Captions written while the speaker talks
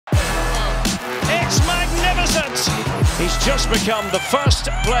He's just become the first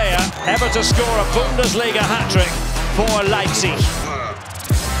player ever to score a Bundesliga hat-trick for Leipzig.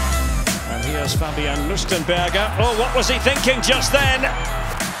 And here's Fabian Lustenberger. Oh, what was he thinking just then?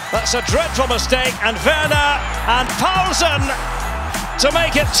 That's a dreadful mistake, and Werner and Poulsen to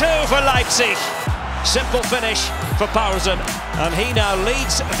make it 2 for Leipzig. Simple finish for Poulsen, and he now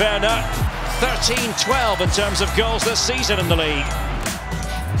leads Werner 13-12 in terms of goals this season in the league.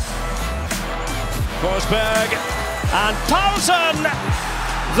 Forsberg and Poulsen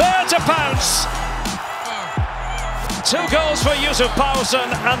there to pounce. 2 goals for Yussuf Poulsen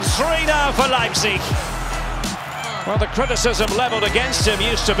and 3 now for Leipzig. Well, the criticism levelled against him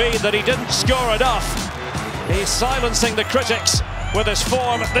used to be that he didn't score enough. He's silencing the critics with his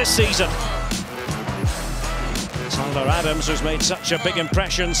form this season. Tyler Adams has made such a big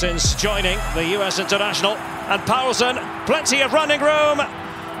impression since joining the US international. And Poulsen, plenty of running room.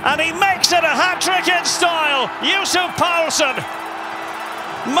 And he makes it a hat-trick in style. Yussuf Poulsen.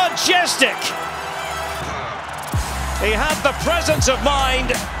 Majestic. He had the presence of mind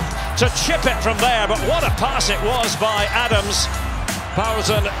to chip it from there, but what a pass it was by Adams.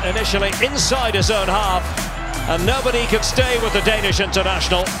 Poulsen initially inside his own half, and nobody could stay with the Danish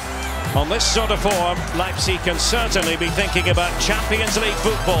international. On this sort of form, Leipzig can certainly be thinking about Champions League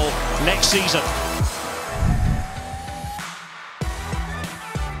football next season.